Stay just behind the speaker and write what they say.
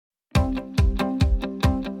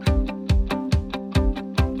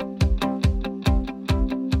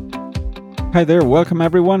Hi there, welcome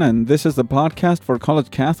everyone, and this is the podcast for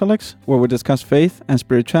college Catholics, where we discuss faith and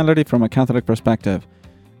spirituality from a Catholic perspective.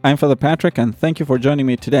 I'm Father Patrick, and thank you for joining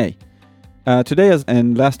me today. Today, as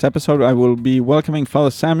in last episode, I will be welcoming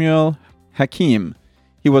Father Samuel Hakeem.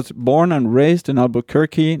 He was born and raised in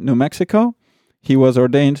Albuquerque, New Mexico. He was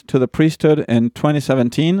ordained to the priesthood in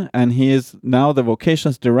 2017, and he is now the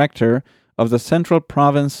vocations director of the Central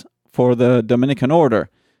Province for the Dominican Order.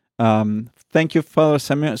 Thank you, Father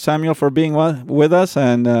Samuel, for being with us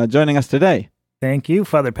and joining us today. Thank you,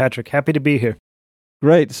 Father Patrick. Happy to be here.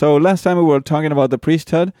 Great. So last time we were talking about the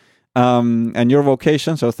priesthood and your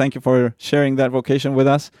vocation, so thank you for sharing that vocation with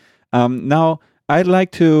us. Now, I'd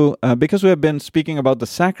like to, because we have been speaking about the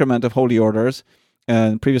sacrament of holy orders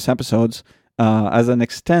in previous episodes as an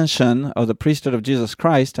extension of the priesthood of Jesus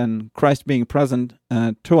Christ and Christ being present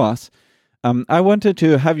to us, I wanted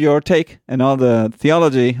to have your take and all the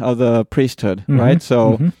theology of the priesthood, right?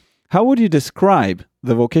 So how would you describe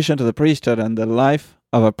the vocation to the priesthood and the life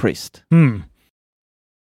of a priest? The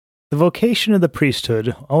vocation of the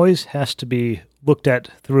priesthood always has to be looked at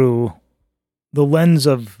through the lens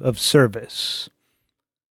of service.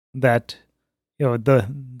 That, the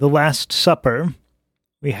Last Supper,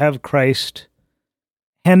 we have Christ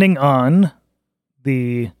handing on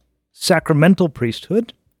the sacramental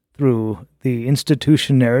priesthood through the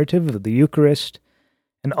institution narrative of the Eucharist,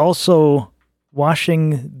 and also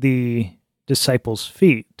washing the disciples'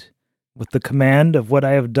 feet with the command of what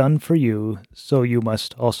I have done for you, so you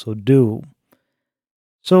must also do.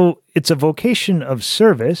 So it's a vocation of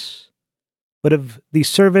service, but of the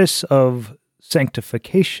service of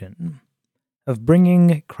sanctification, of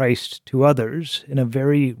bringing Christ to others in a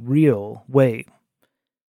very real way.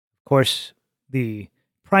 Of course, the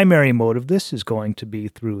primary mode of this is going to be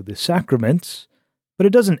through the sacraments, but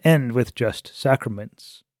it doesn't end with just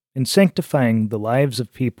sacraments. In sanctifying the lives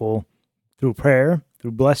of people through prayer,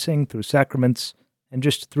 through blessing, through sacraments, and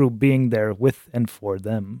just through being there with and for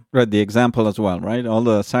them. Right, the example as well, right? All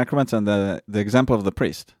the sacraments and the example of the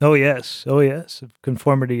priest. Oh yes, of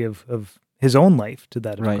conformity of his own life to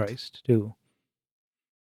that of Christ, too.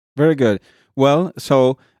 Very good. Well,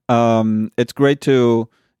 so it's great to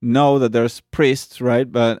know that there's priests,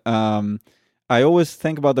 right? But I always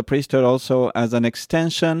think about the priesthood also as an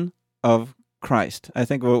extension of Christ. I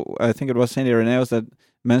think it was Saint Irenaeus that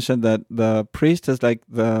mentioned that the priest is like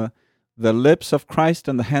the lips of Christ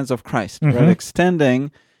and the hands of Christ, right? Extending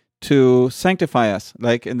to sanctify us,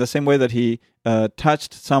 like in the same way that he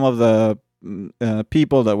touched some of the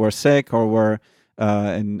people that were sick or were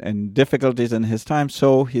in difficulties in his time.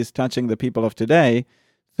 So he's touching the people of today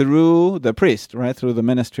through the priest, right? Through the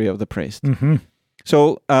ministry of the priest.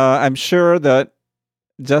 So I'm sure that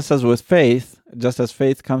just as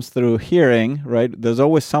faith comes through hearing, right? There's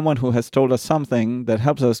always someone who has told us something that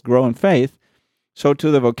helps us grow in faith. So to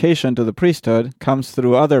the vocation to the priesthood comes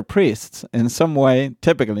through other priests in some way,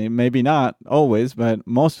 typically, maybe not always, but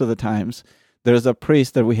most of the times, there's a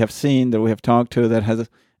priest that we have seen, that we have talked to, that has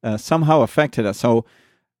somehow affected us. So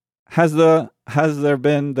has there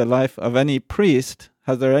been the life of any priest?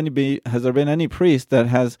 Has there been any priest that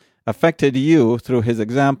has affected you through his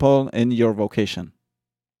example in your vocation?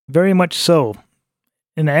 Very much so.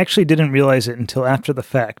 And I actually didn't realize it until after the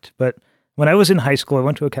fact. But when I was in high school, I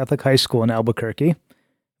went to a Catholic high school in Albuquerque.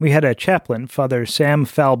 We had a chaplain, Father Sam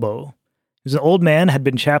Falbo. He was an old man, had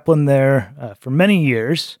been chaplain there for many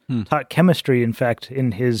years, taught chemistry, in fact,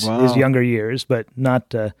 in his younger years, but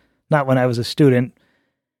not when I was a student.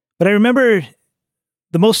 But I remember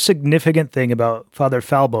the most significant thing about Father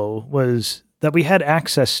Falbo was that we had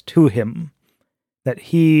access to him, that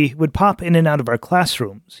he would pop in and out of our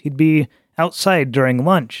classrooms. He'd be outside during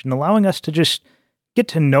lunch and allowing us to just get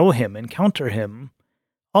to know him, encounter him.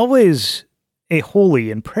 Always a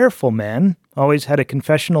holy and prayerful man, always had a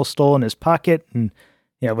confessional stole in his pocket and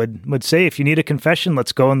would say, if you need a confession,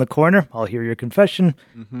 let's go in the corner. I'll hear your confession.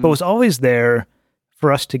 But was always there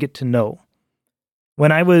for us to get to know.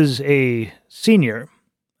 When I was a senior,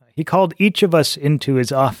 he called each of us into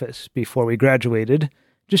his office before we graduated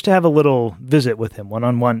just to have a little visit with him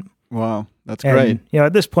one-on-one. Wow, that's great.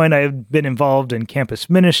 At this point, I had been involved in campus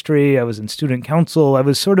ministry. I was in student council. I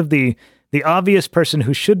was sort of the obvious person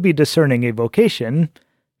who should be discerning a vocation.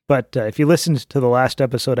 But if you listened to the last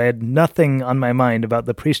episode, I had nothing on my mind about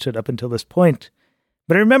the priesthood up until this point.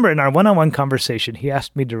 But I remember in our one-on-one conversation, he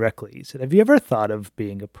asked me directly, he said, have you ever thought of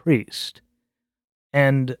being a priest?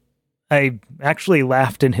 And I actually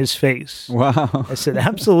laughed in his face. Wow. I said,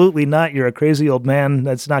 absolutely not. You're a crazy old man.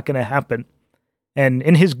 That's not going to happen. And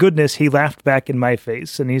in his goodness, he laughed back in my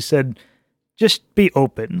face. And he said, just be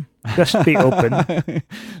open. Just be open.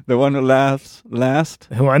 The one who laughs last.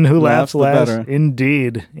 The one who laughs the last. better.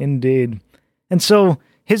 Indeed, indeed. And so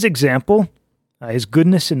his example, his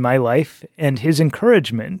goodness in my life, and his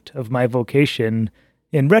encouragement of my vocation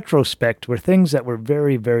in retrospect were things that were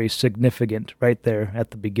very, very significant right there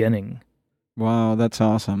at the beginning. Wow, that's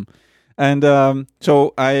awesome. And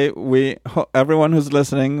so everyone who's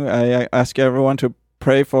listening, I ask everyone to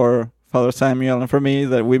pray for Father Samuel and for me,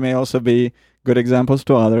 that we may also be good examples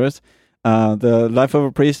to others. The life of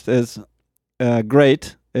a priest is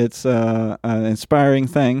great. It's an inspiring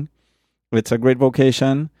thing. It's a great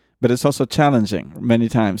vocation, but it's also challenging many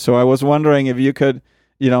times. So I was wondering if you could,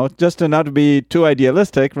 just to not be too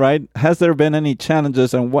idealistic, right? Has there been any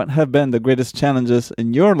challenges, and what have been the greatest challenges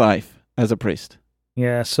in your life as a priest?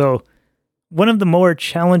 Yeah, so one of the more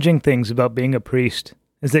challenging things about being a priest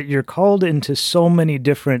is that you're called into so many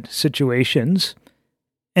different situations,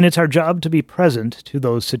 and it's our job to be present to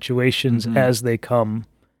those situations as they come.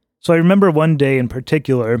 So I remember one day in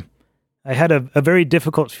particular, I had a very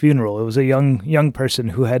difficult funeral. It was a young person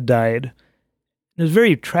who had died. It was a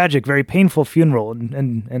very tragic, very painful funeral,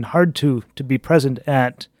 and hard to be present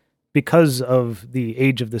at because of the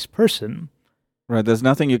age of this person. Right, there's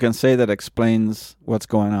nothing you can say that explains what's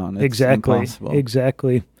going on. It's impossible.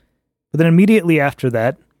 Exactly. But then immediately after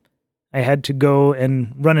that, I had to go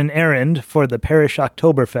and run an errand for the parish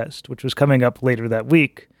Oktoberfest, which was coming up later that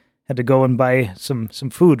week. Had to go and buy some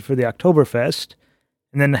food for the Oktoberfest,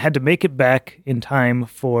 and then had to make it back in time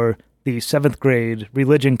for the 7th grade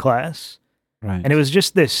religion class. Right. And it was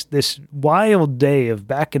just this wild day of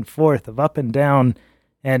back and forth, of up and down,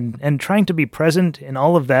 and trying to be present in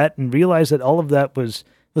all of that and realize that all of that was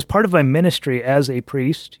part of my ministry as a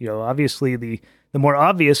priest. Obviously the more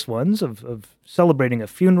obvious ones of celebrating a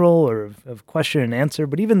funeral or of question and answer,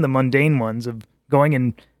 but even the mundane ones of going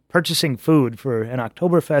and purchasing food for an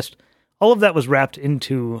Oktoberfest, all of that was wrapped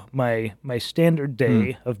into my standard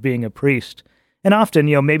day of being a priest. And often,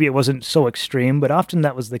 maybe it wasn't so extreme, but often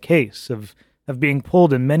that was the case of being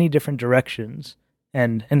pulled in many different directions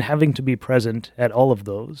and having to be present at all of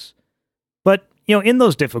those. But, in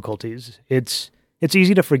those difficulties, it's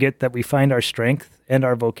easy to forget that we find our strength and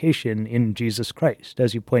our vocation in Jesus Christ,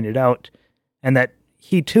 as you pointed out, and that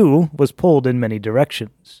he too was pulled in many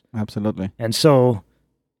directions. Absolutely. And so,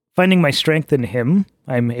 finding my strength in him,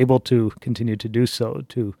 I'm able to continue to do so,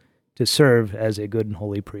 to serve as a good and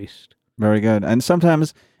holy priest. Very good. And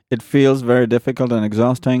sometimes it feels very difficult and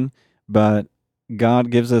exhausting, but God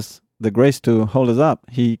gives us the grace to hold us up.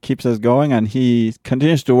 He keeps us going, and he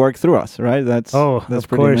continues to work through us, right? That's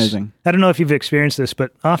pretty amazing. I don't know if you've experienced this,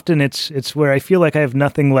 but often it's where I feel like I have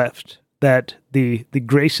nothing left, that the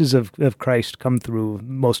graces of Christ come through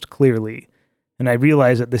most clearly. And I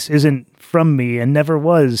realize that this isn't from me and never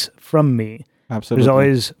was from me. Absolutely. There's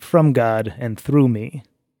always from God and through me.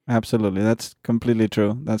 Absolutely. That's completely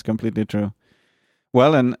true.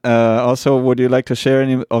 Well, and also, would you like to share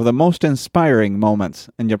any of the most inspiring moments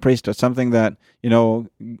in your priesthood? Something that,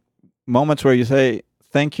 moments where you say,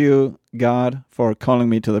 thank you, God, for calling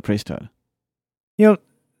me to the priesthood.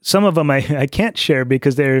 Some of them I can't share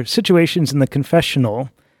because they're situations in the confessional.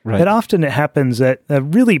 Right. That often it happens that a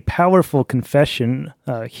really powerful confession,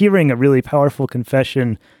 hearing a really powerful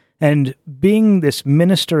confession, and being this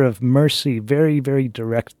minister of mercy very, very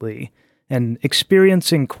directly, and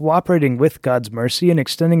cooperating with God's mercy and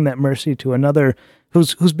extending that mercy to another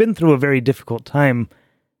who's been through a very difficult time.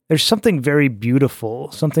 There's something very beautiful,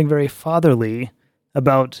 something very fatherly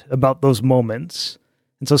about those moments.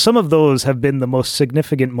 And so some of those have been the most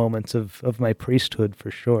significant moments of my priesthood, for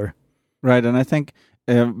sure. Right, and I think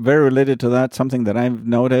very related to that, something that I've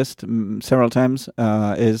noticed several times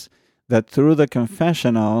is that through the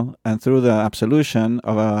confessional and through the absolution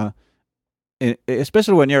of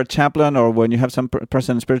especially when you're a chaplain or when you have some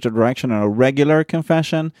person in spiritual direction or a regular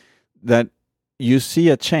confession, that you see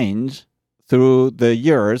a change through the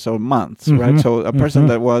years or months, right? So a person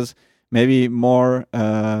that was maybe more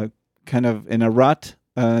kind of in a rut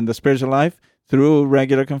in the spiritual life, through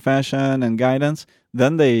regular confession and guidance,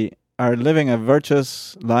 then they are living a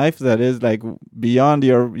virtuous life that is like beyond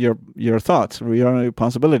your thoughts, beyond your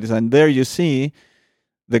possibilities. And there you see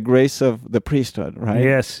the grace of the priesthood, right?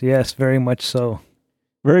 Yes, very much so.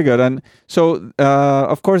 Very good. And so,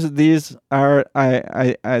 of course, these are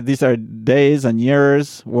these are days and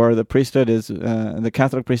years where the priesthood the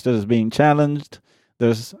Catholic priesthood is being challenged.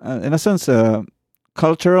 There's, in a sense,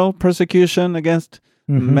 cultural persecution against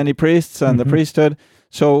many priests and the priesthood.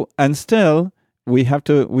 So, and still, we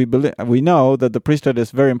know that the priesthood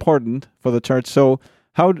is very important for the church. So,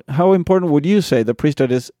 how important would you say the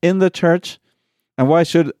priesthood is in the church? And why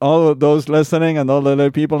should all of those listening and all the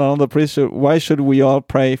other people and all the priesthood, why should we all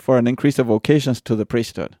pray for an increase of vocations to the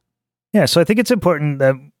priesthood? Yeah, so I think it's important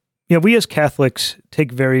that we as Catholics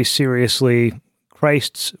take very seriously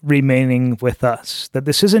Christ's remaining with us, that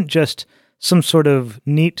this isn't just some sort of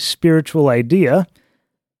neat spiritual idea,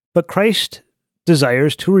 but Christ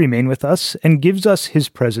desires to remain with us and gives us his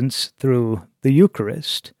presence through the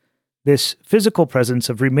Eucharist, this physical presence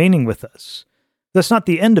of remaining with us. That's not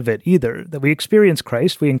the end of it either, that we experience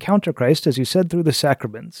Christ, we encounter Christ, as you said, through the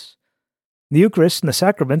sacraments. The Eucharist and the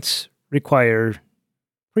sacraments require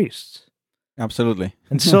priests. Absolutely.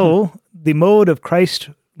 And so, the mode of Christ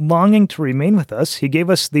longing to remain with us, he gave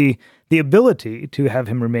us the ability to have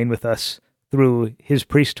him remain with us through his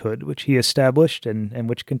priesthood, which he established and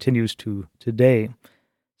which continues to today.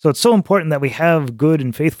 So it's so important that we have good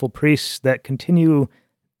and faithful priests that continue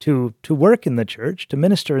to work in the church, to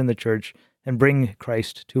minister in the church, and bring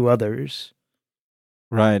Christ to others.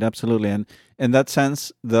 Right, absolutely. And in that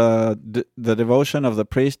sense, the devotion of the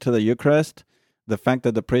priest to the Eucharist, the fact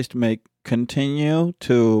that the priest may continue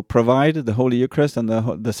to provide the Holy Eucharist and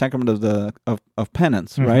the sacrament of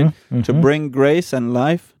penance, right? Mm-hmm. To bring grace and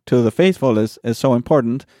life to the faithful is so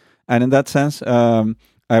important. And in that sense, I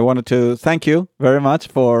wanted to thank you very much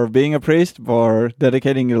for being a priest, for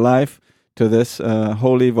dedicating your life to this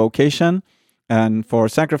holy vocation, and for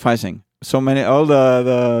sacrificing so many, all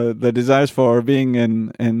the desires for being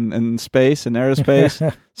in space, in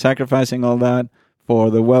aerospace, sacrificing all that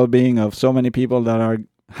for the well-being of so many people that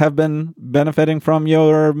have been benefiting from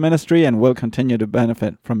your ministry and will continue to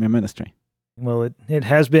benefit from your ministry. Well, it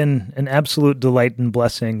has been an absolute delight and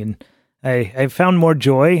blessing, and I've found more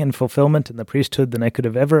joy and fulfillment in the priesthood than I could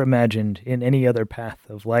have ever imagined in any other path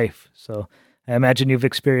of life. So I imagine you've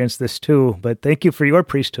experienced this too, but thank you for your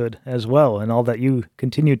priesthood as well and all that you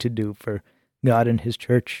continue to do for God and his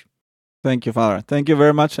church. Thank you, Father. Thank you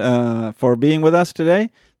very much for being with us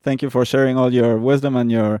today. Thank you for sharing all your wisdom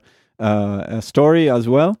and your story as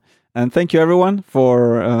well. And thank you, everyone,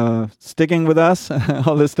 for sticking with us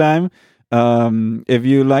all this time. If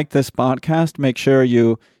you like this podcast, make sure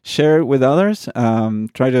you share it with others.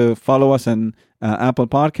 Try to follow us on Apple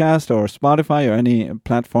Podcast or Spotify or any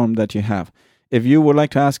platform that you have. If you would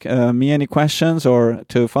like to ask me any questions, or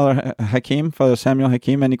to Father Samuel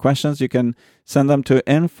Hakeem, any questions, you can send them to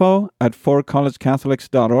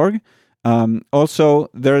info@forcollegecatholics.org. Also,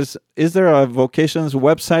 is there a vocations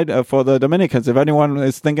website for the Dominicans, if anyone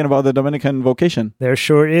is thinking about the Dominican vocation? There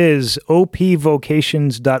sure is,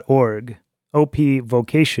 opvocations.org,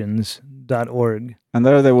 opvocations.org. And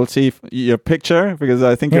there they will see your picture, because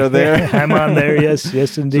I think you're there. I'm on there,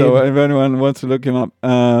 yes indeed. So if anyone wants to look him up.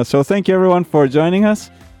 So thank you, everyone, for joining us.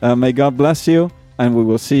 May God bless you, and we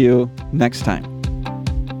will see you next time.